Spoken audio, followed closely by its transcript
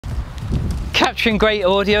Capturing great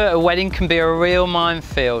audio at a wedding can be a real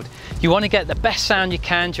minefield. You want to get the best sound you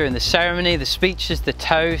can during the ceremony, the speeches, the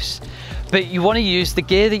toasts, but you want to use the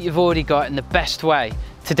gear that you've already got in the best way.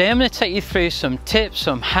 Today I'm going to take you through some tips,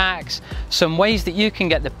 some hacks, some ways that you can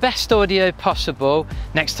get the best audio possible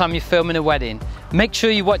next time you're filming a wedding. Make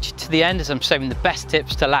sure you watch it to the end as I'm saving the best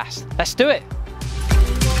tips to last. Let's do it!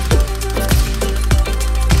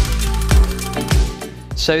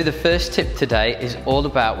 So the first tip today is all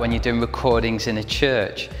about when you're doing recordings in a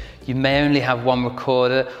church. You may only have one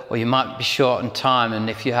recorder, or you might be short on time, and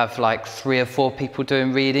if you have like 3 or 4 people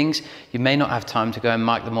doing readings, you may not have time to go and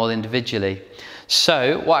mic them all individually.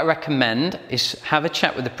 So what I recommend is have a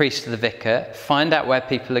chat with the priest or the vicar, find out where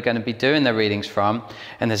people are going to be doing their readings from,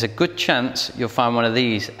 and there's a good chance you'll find one of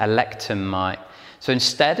these, a lectern mic. So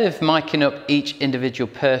instead of micing up each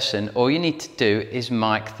individual person, all you need to do is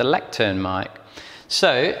mic the lectern mic.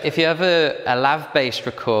 So if you have a lav-based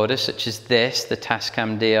recorder such as this, the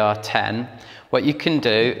Tascam DR10, what you can do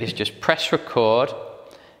is just press record,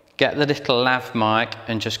 get the little lav mic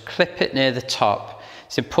and just clip it near the top.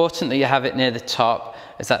 It's important that you have it near the top,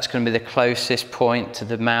 as that's going to be the closest point to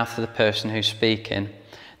the mouth of the person who's speaking.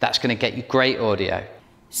 That's going to get you great audio.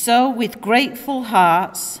 So with grateful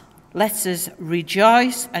hearts, let us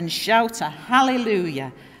rejoice and shout a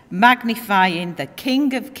hallelujah, magnifying the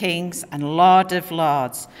King of Kings and Lord of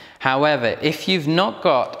Lords. However, if you've not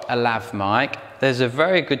got a lav mic, there's a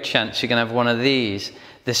very good chance you're going to have one of these,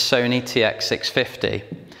 the Sony TX650.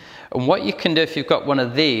 And what you can do if you've got one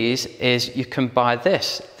of these is you can buy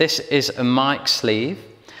this. This is a mic sleeve.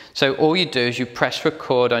 So all you do is you press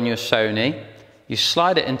record on your Sony, you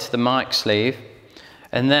slide it into the mic sleeve,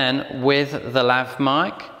 and then with the lav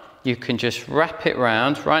mic, you can just wrap it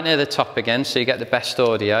round right near the top again so you get the best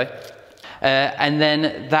audio. And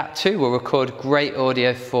then that too will record great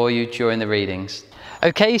audio for you during the readings.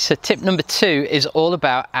 Okay, so tip number 2 is all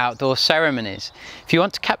about outdoor ceremonies. If you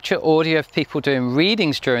want to capture audio of people doing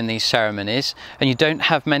readings during these ceremonies and you don't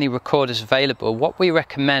have many recorders available, what we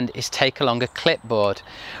recommend is take along a clipboard.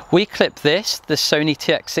 We clip this, the Sony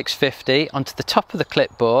TX650, onto the top of the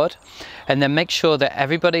clipboard, and then make sure that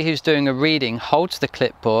everybody who's doing a reading holds the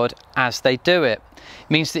clipboard as they do it. It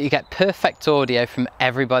means that you get perfect audio from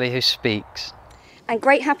everybody who speaks. And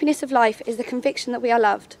great happiness of life is the conviction that we are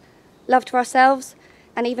loved. Loved for ourselves,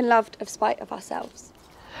 and even loved of spite of ourselves.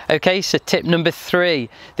 Okay, so tip number 3.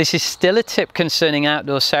 This is still a tip concerning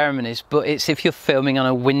outdoor ceremonies, but it's if you're filming on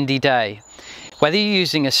a windy day. Whether you're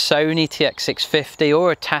using a Sony TX650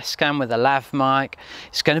 or a Tascam with a lav mic,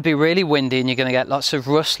 it's going to be really windy and you're going to get lots of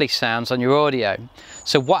rustly sounds on your audio.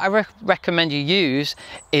 So what I recommend you use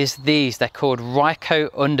is these. They're called Ryco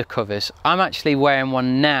undercovers. I'm actually wearing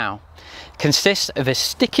one now. It consists of a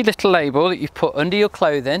sticky little label that you put under your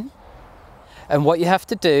clothing. And what you have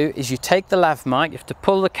to do is you take the lav mic, you have to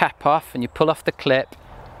pull the cap off and you pull off the clip.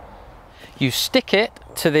 You stick it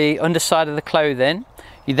to the underside of the clothing.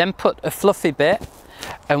 You then put a fluffy bit,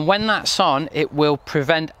 and when that's on, it will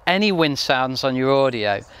prevent any wind sounds on your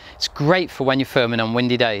audio. It's great for when you're filming on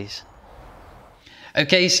windy days.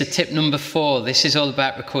 Okay, so tip number 4, this is all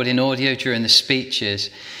about recording audio during the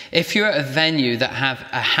speeches. If you're at a venue that have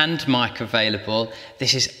a hand mic available,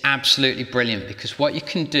 this is absolutely brilliant, because what you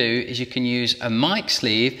can do is you can use a mic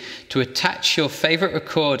sleeve to attach your favourite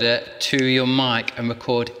recorder to your mic and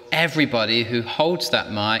record everybody who holds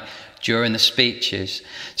that mic during the speeches.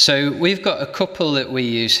 So we've got a couple that we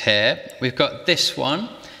use here. We've got this one.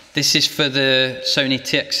 This is for the Sony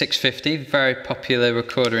TX650, very popular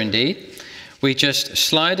recorder indeed. We just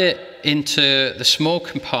slide it into the small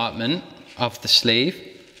compartment of the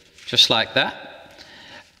sleeve, just like that.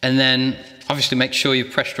 And then obviously make sure you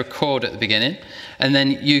press record at the beginning. And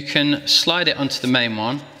then you can slide it onto the main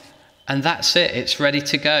one. And that's it, it's ready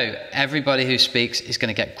to go. Everybody who speaks is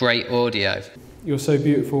going to get great audio. You're so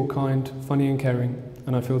beautiful, kind, funny and caring,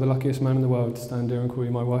 and I feel the luckiest man in the world to stand here and call you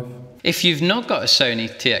my wife. If you've not got a Sony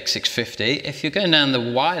TX650, if you're going down the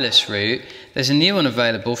wireless route, there's a new one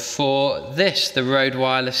available for this, the Rode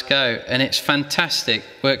Wireless Go, and it's fantastic.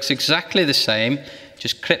 Works exactly the same,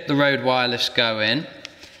 just clip the Rode Wireless Go in.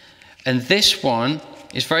 And this one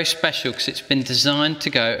is very special because it's been designed to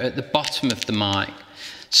go at the bottom of the mic.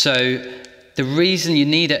 So the reason you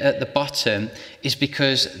need it at the bottom is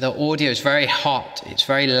because the audio is very hot, it's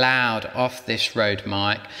very loud off this Rode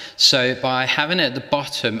mic. So by having it at the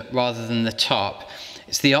bottom rather than the top,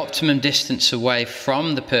 it's the optimum distance away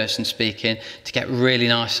from the person speaking to get really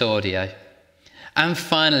nice audio. And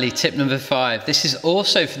finally, tip number 5. This is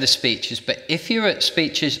also for the speeches, but if you're at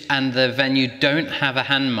speeches and the venue don't have a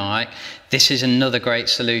hand mic, this is another great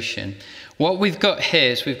solution. What we've got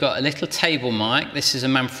here is we've got a little table mic. This is a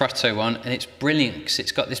Manfrotto one, and it's brilliant because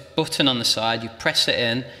it's got this button on the side. You press it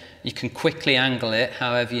in, you can quickly angle it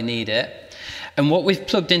however you need it. And what we've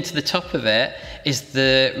plugged into the top of it is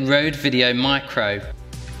the Rode Video Micro.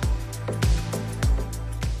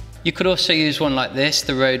 You could also use one like this,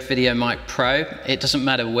 the Rode Video Mic Pro. It doesn't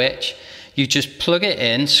matter which. You just plug it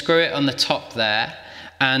in, screw it on the top there,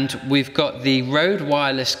 and we've got the Rode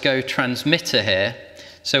Wireless Go transmitter here.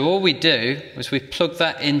 So all we do is we plug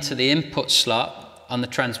that into the input slot on the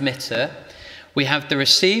transmitter. We have the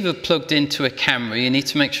receiver plugged into a camera. You need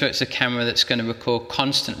to make sure it's a camera that's going to record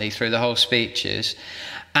constantly through the whole speeches.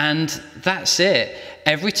 And that's it.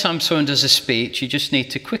 Every time someone does a speech, you just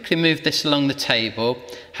need to quickly move this along the table,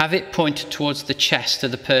 have it pointed towards the chest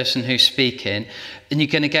of the person who's speaking, and you're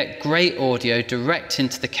going to get great audio direct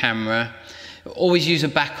into the camera. Always use a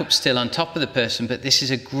backup still on top of the person, but this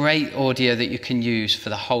is a great audio that you can use for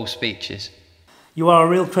the whole speeches. You are a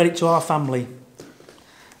real credit to our family,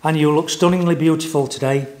 and you look stunningly beautiful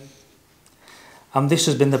today. And this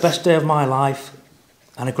has been the best day of my life,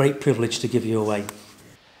 and a great privilege to give you away.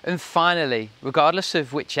 And finally, regardless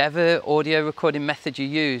of whichever audio recording method you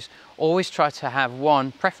use, always try to have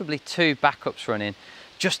one, preferably two backups running,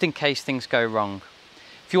 just in case things go wrong.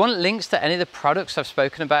 If you want links to any of the products I've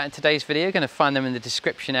spoken about in today's video, you're going to find them in the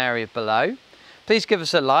description area below. Please give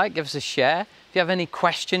us a like, give us a share. If you have any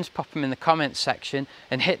questions, pop them in the comments section,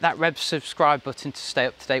 and hit that red subscribe button to stay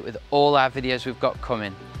up to date with all our videos we've got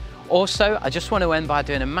coming. Also, I just want to end by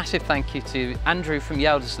doing a massive thank you to Andrew from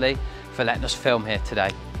Yeldersley for letting us film here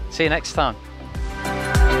today. See you next time.